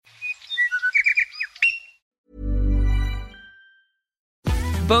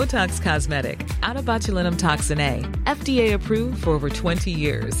Botox Cosmetic, out of botulinum toxin A, FDA approved for over 20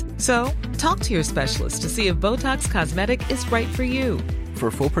 years. So, talk to your specialist to see if Botox Cosmetic is right for you. For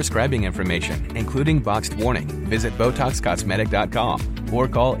full prescribing information, including boxed warning, visit BotoxCosmetic.com or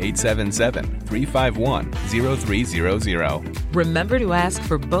call 877-351-0300. Remember to ask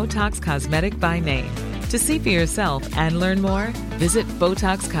for Botox Cosmetic by name. To see for yourself and learn more, visit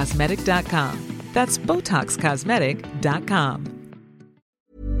BotoxCosmetic.com. That's BotoxCosmetic.com.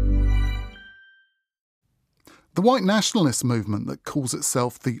 The white nationalist movement that calls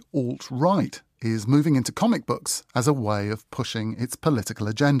itself the alt-right is moving into comic books as a way of pushing its political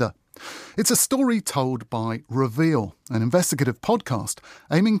agenda. It's a story told by Reveal, an investigative podcast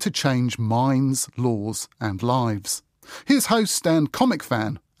aiming to change minds, laws and lives. Here's host and comic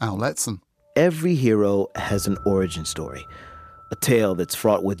fan Al Letson. Every hero has an origin story, a tale that's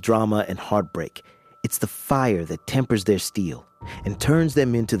fraught with drama and heartbreak. It's the fire that tempers their steel and turns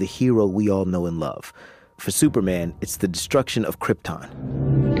them into the hero we all know and love. For Superman, it's the destruction of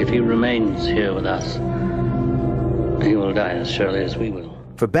Krypton. If he remains here with us, he will die as surely as we will.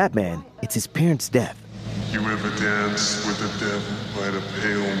 For Batman, it's his parents' death. You ever dance with the devil by the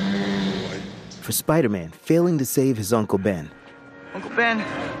pale moonlight? For Spider-Man, failing to save his Uncle Ben. Uncle Ben.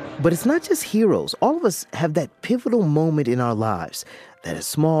 But it's not just heroes. All of us have that pivotal moment in our lives that, as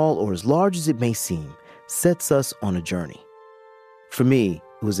small or as large as it may seem, sets us on a journey. For me,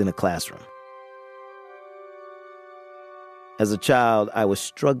 it was in a classroom. As a child, I was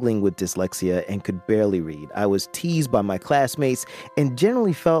struggling with dyslexia and could barely read. I was teased by my classmates and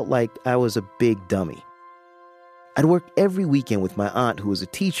generally felt like I was a big dummy. I'd work every weekend with my aunt, who was a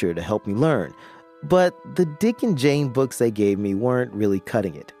teacher, to help me learn. But the Dick and Jane books they gave me weren't really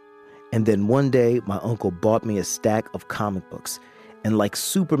cutting it. And then one day, my uncle bought me a stack of comic books. And like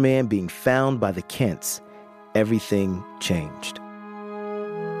Superman being found by the Kents, everything changed.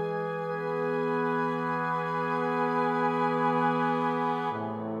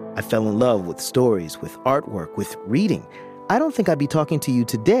 I fell in love with stories, with artwork, with reading. I don't think I'd be talking to you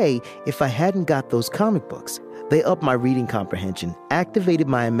today if I hadn't got those comic books. They upped my reading comprehension, activated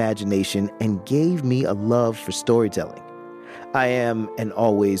my imagination, and gave me a love for storytelling. I am, and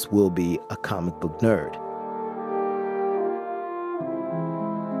always will be, a comic book nerd.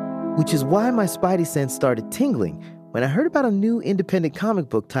 Which is why my spidey sense started tingling when I heard about a new independent comic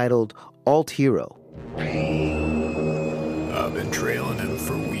book titled Alt Hero. I've been trailing him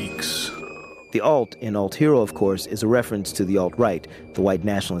for weeks. The alt in Alt Hero, of course, is a reference to the alt-right, the white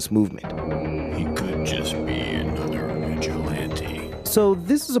nationalist movement. He could just be another vigilante. So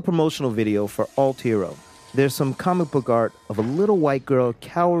this is a promotional video for Alt Hero. There's some comic book art of a little white girl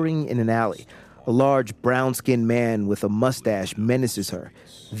cowering in an alley. A large brown-skinned man with a mustache menaces her.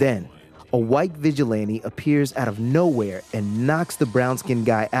 Then, a white vigilante appears out of nowhere and knocks the brown-skinned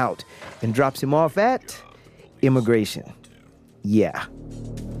guy out and drops him off at immigration. Yeah.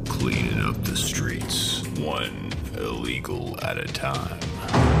 Cleaning up the streets, one illegal at a time.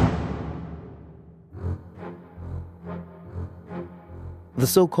 The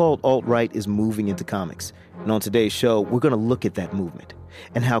so-called alt-right is moving into comics. And on today's show, we're going to look at that movement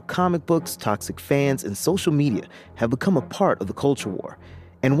and how comic books, toxic fans, and social media have become a part of the culture war.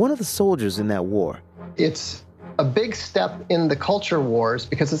 And one of the soldiers in that war. It's a big step in the culture wars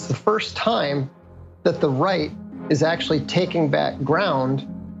because it's the first time that the right is actually taking back ground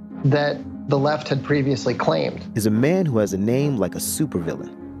that the left had previously claimed. Is a man who has a name like a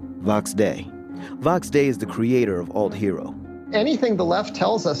supervillain, Vox Day. Vox Day is the creator of Alt Hero. Anything the left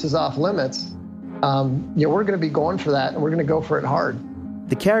tells us is off limits. We're going to be going for that, and we're going to go for it hard.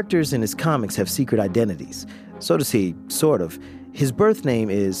 The characters in his comics have secret identities. So does he, sort of. His birth name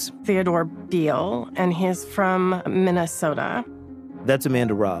is Theodore Beale, and he's from Minnesota. That's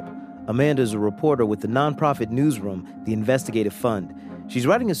Amanda Robb. Amanda's a reporter with the nonprofit newsroom, the Investigative Fund. She's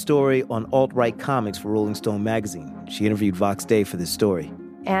writing a story on alt-right comics for Rolling Stone magazine. She interviewed Vox Day for this story.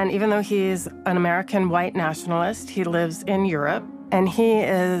 And even though he's an American white nationalist, he lives in Europe, and he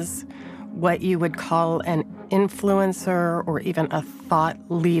is what you would call an influencer or even a thought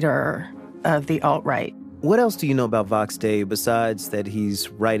leader of the alt-right. What else do you know about Vox Day besides that he's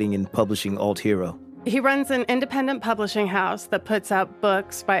writing and publishing Alt Hero? He runs an independent publishing house that puts out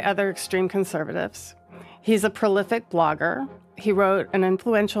books by other extreme conservatives. He's a prolific blogger. He wrote an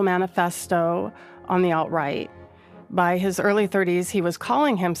influential manifesto on the alt-right. By his early 30s, he was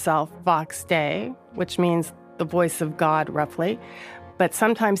calling himself Vox Day, which means the voice of God, roughly. But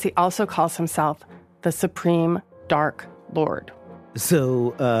sometimes he also calls himself the Supreme Dark Lord.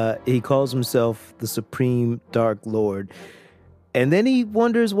 So he calls himself the Supreme Dark Lord. And then he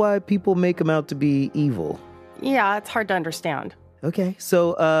wonders why people make him out to be evil. Yeah, it's hard to understand. Okay,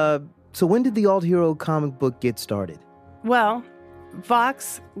 so when did the Alt Hero comic book get started? Well,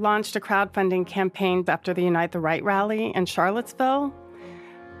 Vox launched a crowdfunding campaign after the Unite the Right rally in Charlottesville.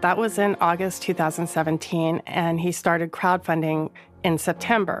 That was in August 2017, and he started crowdfunding in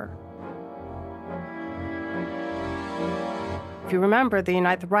September. If you remember, the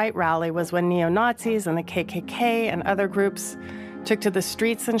Unite the Right rally was when neo-Nazis and the KKK and other groups took to the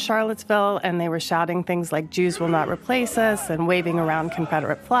streets in Charlottesville, and they were shouting things like, "Jews will not replace us," and waving around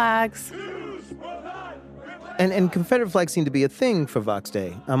Confederate flags. And Confederate flags seem to be a thing for Vox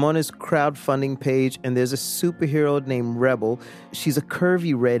Day. I'm on his crowdfunding page, and there's a superhero named Rebel. She's a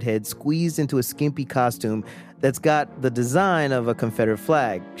curvy redhead squeezed into a skimpy costume that's got the design of a Confederate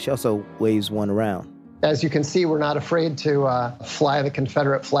flag. She also waves one around. As you can see, we're not afraid to fly the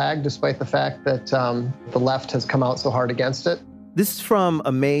Confederate flag, despite the fact that the left has come out so hard against it. This is from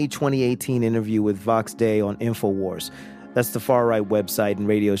a May 2018 interview with Vox Day on InfoWars. That's the far-right website and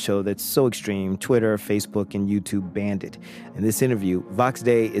radio show that's so extreme, Twitter, Facebook, and YouTube banned it. In this interview, Vox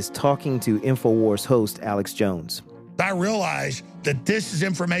Day is talking to InfoWars host Alex Jones. I realize that this is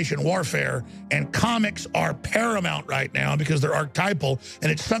information warfare, and comics are paramount right now because they're archetypal,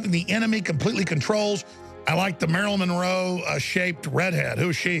 and it's something the enemy completely controls. I like the Marilyn Monroe-shaped redhead.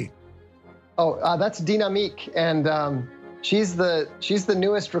 Who is she? Oh, that's Dynamique, and she's the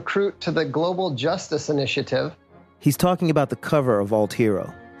newest recruit to the Global Justice Initiative. He's talking about the cover of Alt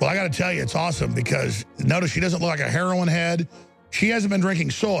Hero. Well, I got to tell you, it's awesome because notice she doesn't look like a heroin head. She hasn't been drinking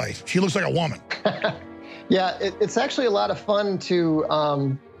soy. She looks like a woman. Yeah, it's actually a lot of fun to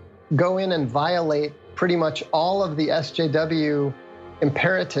go in and violate pretty much all of the SJW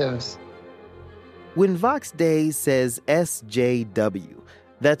imperatives. When Vox Day says SJW,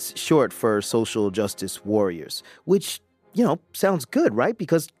 that's short for Social Justice Warriors, which, sounds good, right?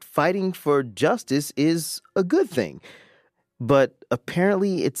 Because fighting for justice is a good thing. But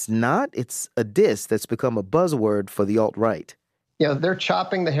apparently it's not. It's a diss that's become a buzzword for the alt-right. They're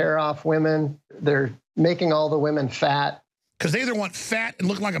chopping the hair off women. They're making all the women fat. Because they either want fat and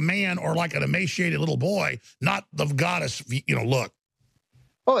look like a man or like an emaciated little boy, not the goddess, look.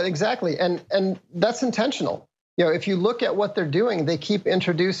 Oh, exactly. And that's intentional. If you look at what they're doing, they keep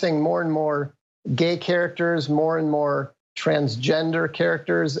introducing more and more gay characters, more and more transgender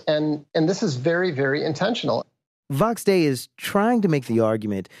characters, and this is very, very intentional. Vox Day is trying to make the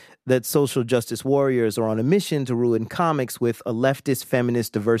argument that social justice warriors are on a mission to ruin comics with a leftist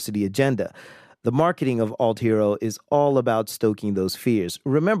feminist diversity agenda. The marketing of Alt Hero is all about stoking those fears.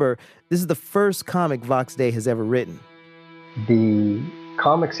 Remember, this is the first comic Vox Day has ever written. The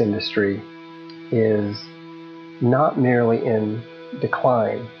comics industry is not merely in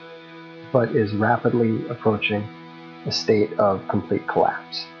decline, but is rapidly approaching a state of complete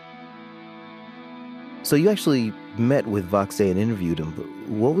collapse. So you actually met with Vox Day and interviewed him.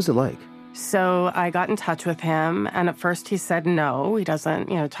 What was it like? So I got in touch with him, and at first he said no. He doesn't,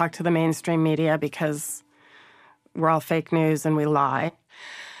 talk to the mainstream media because we're all fake news and we lie.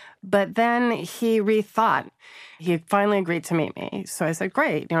 But then he rethought. He finally agreed to meet me. So I said,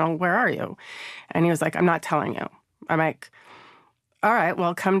 great, where are you? And he was like, I'm not telling you. I'm like, all right,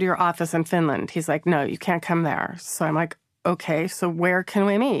 well, come to your office in Finland. He's like, no, you can't come there. So I'm like, okay, so where can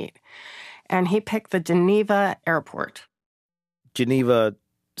we meet? And he picked the Geneva airport. Geneva,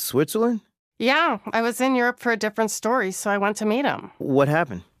 Switzerland? Yeah, I was in Europe for a different story, so I went to meet him. What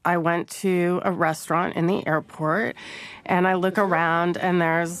happened? I went to a restaurant in the airport, and I look around, and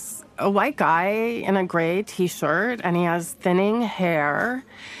there's a white guy in a gray T-shirt, and he has thinning hair.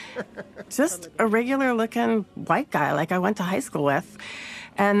 Just a regular-looking white guy like I went to high school with.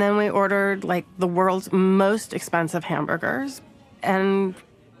 And then we ordered, the world's most expensive hamburgers. And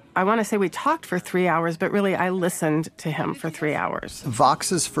I want to say we talked for 3 hours, but really I listened to him for 3 hours.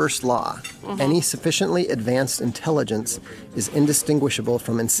 Vox's first law, any sufficiently advanced intelligence is indistinguishable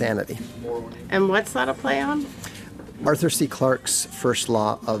from insanity. And what's that a play on? Arthur C. Clarke's first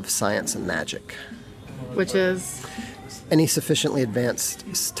law of science and magic. Which is? Any sufficiently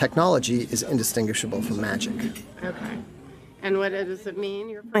advanced technology is indistinguishable from magic. Okay. And what does it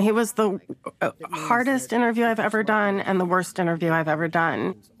mean? He was the hardest interview I've ever done and the worst interview I've ever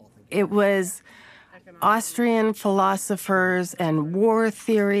done. It was Austrian philosophers and war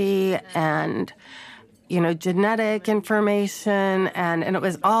theory and, genetic information, and it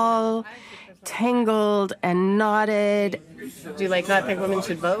was all tangled and knotted. Do you not think women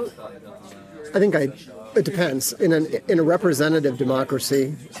should vote? I think it depends. In a representative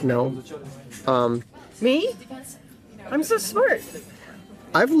democracy, no. Me? I'm so smart.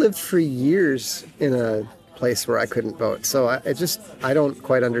 I've lived for years in a place where I couldn't vote, so I don't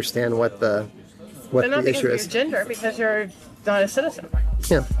quite understand what the issue is. Not because of your gender, because you're not a citizen.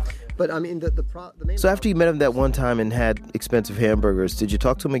 Yeah. But I mean, the main... So after you met him that one time and had expensive hamburgers, did you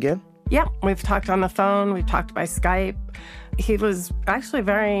talk to him again? Yeah, we've talked on the phone, we've talked by Skype. He was actually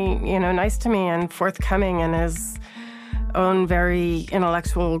very, nice to me and forthcoming in his own very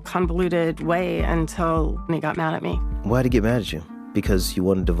intellectual, convoluted way until he got mad at me. Why'd he get mad at you? Because you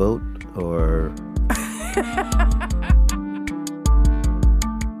wanted to vote, or...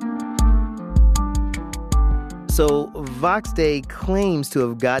 So, Vox Day claims to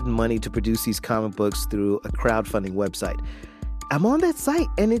have gotten money to produce these comic books through a crowdfunding website. I'm on that site,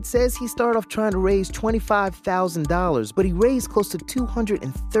 and it says he started off trying to raise $25,000, but he raised close to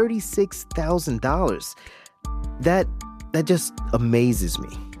 $236,000. That just amazes me.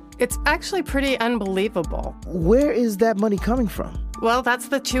 It's actually pretty unbelievable. Where is that money coming from? Well, that's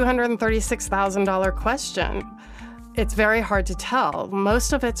the $236,000 question. It's very hard to tell.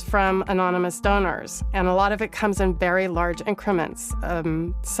 Most of it's from anonymous donors, and a lot of it comes in very large increments,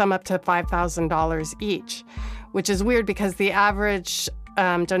 some up to $5,000 each, which is weird because the average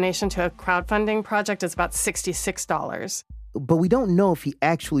donation to a crowdfunding project is about $66. But we don't know if he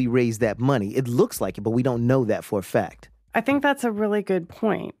actually raised that money. It looks like it, but we don't know that for a fact. I think that's a really good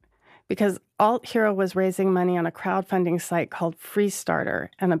point, because Alt Hero was raising money on a crowdfunding site called Freestarter,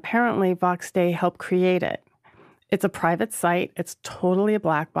 and apparently Vox Day helped create it. It's a private site. It's totally a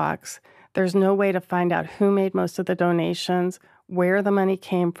black box. There's no way to find out who made most of the donations, where the money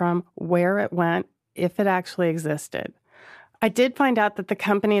came from, where it went, if it actually existed. I did find out that the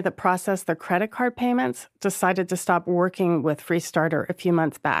company that processed their credit card payments decided to stop working with Freestarter a few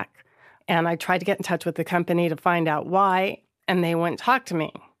months back. And I tried to get in touch with the company to find out why, and they wouldn't talk to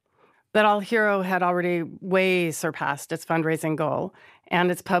me. But Alt Hero had already way surpassed its fundraising goal, and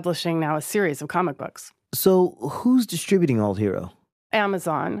it's publishing now a series of comic books. So who's distributing Alt Hero?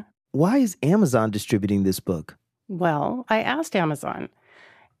 Amazon. Why is Amazon distributing this book? Well, I asked Amazon,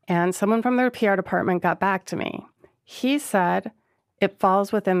 and someone from their PR department got back to me. He said it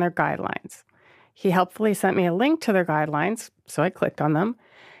falls within their guidelines. He helpfully sent me a link to their guidelines, so I clicked on them,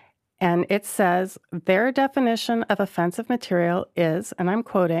 and it says their definition of offensive material is, and I'm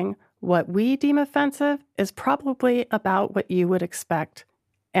quoting, "What we deem offensive is probably about what you would expect,"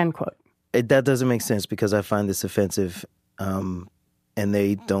 end quote. That doesn't make sense because I find this offensive, and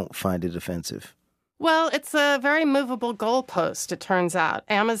they don't find it offensive. Well, it's a very movable goalpost, it turns out.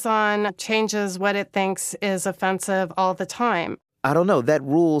 Amazon changes what it thinks is offensive all the time. I don't know. That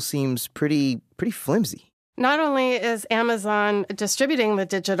rule seems pretty flimsy. Not only is Amazon distributing the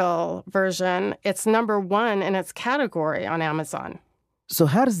digital version, it's number one in its category on Amazon. So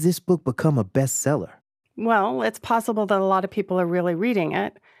how does this book become a bestseller? Well, it's possible that a lot of people are really reading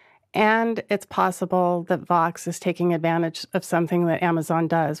it. And it's possible that Vox is taking advantage of something that Amazon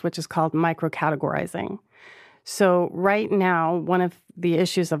does, which is called microcategorizing. So right now, one of the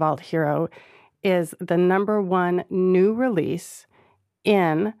issues of Alt Hero is the number one new release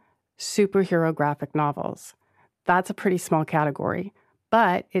in superhero graphic novels. That's a pretty small category,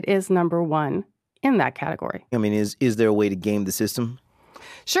 but it is number one in that category. I mean, is there a way to game the system?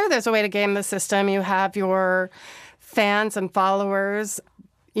 Sure, there's a way to game the system. You have your fans and followers,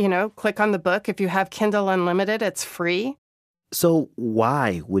 click on the book. If you have Kindle Unlimited, it's free. So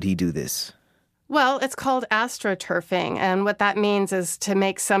why would he do this? Well, it's called astroturfing. And what that means is to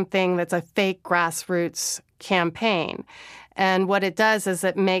make something that's a fake grassroots campaign. And what it does is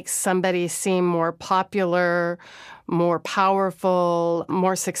it makes somebody seem more popular, more powerful,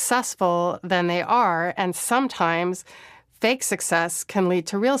 more successful than they are. And sometimes fake success can lead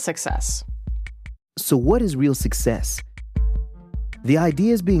to real success. So what is real success? The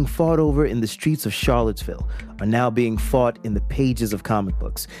ideas being fought over in the streets of Charlottesville are now being fought in the pages of comic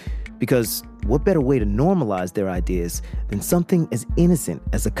books. Because what better way to normalize their ideas than something as innocent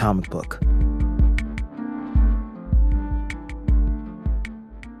as a comic book?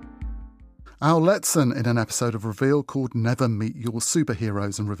 Al Letson in an episode of Reveal called Never Meet Your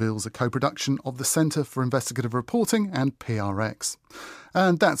Superheroes, and Reveal's a co-production of the Centre for Investigative Reporting and PRX.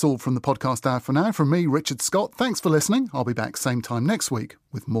 And that's all from the podcast hour for now. From me, Richard Scott, thanks for listening. I'll be back same time next week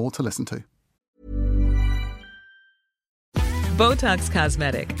with more to listen to. Botox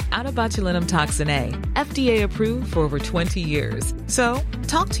Cosmetic, out of botulinum toxin A, FDA approved for over 20 years. So,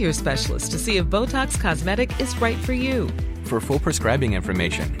 talk to your specialist to see if Botox Cosmetic is right for you. For full prescribing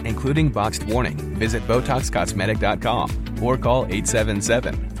information, including boxed warning, visit BotoxCosmetic.com or call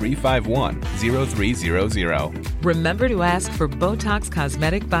 877-351-0300. Remember to ask for Botox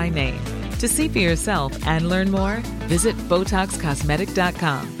Cosmetic by name. To see for yourself and learn more, visit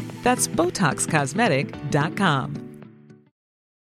BotoxCosmetic.com. That's BotoxCosmetic.com.